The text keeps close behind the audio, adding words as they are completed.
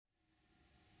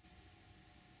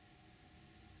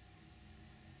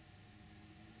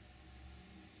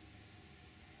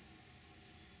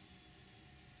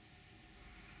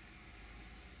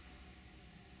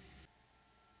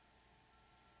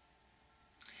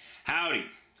Howdy,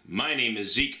 my name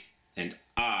is Zeke, and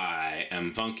I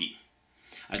am funky.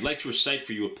 I'd like to recite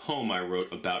for you a poem I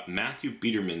wrote about Matthew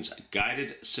Biederman's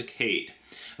Guided Saccade,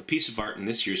 a piece of art in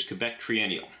this year's Quebec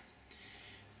Triennial.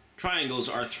 Triangles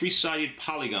are three-sided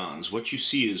polygons. What you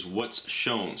see is what's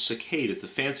shown. Saccade is the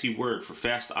fancy word for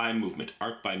fast eye movement.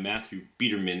 Art by Matthew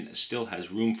Biederman still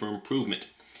has room for improvement.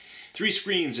 3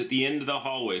 screens at the end of the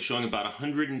hallway showing about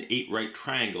 108 right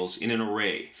triangles in an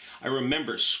array. I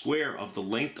remember square of the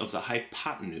length of the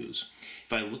hypotenuse.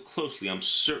 If I look closely, I'm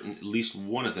certain at least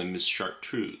one of them is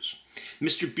chartreuse.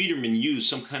 Mr. Biederman used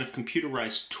some kind of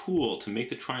computerized tool to make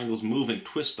the triangles move and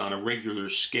twist on a regular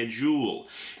schedule.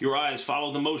 Your eyes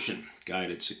follow the motion.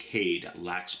 Guided Saccade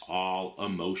lacks all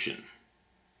emotion.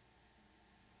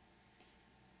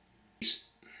 Peace.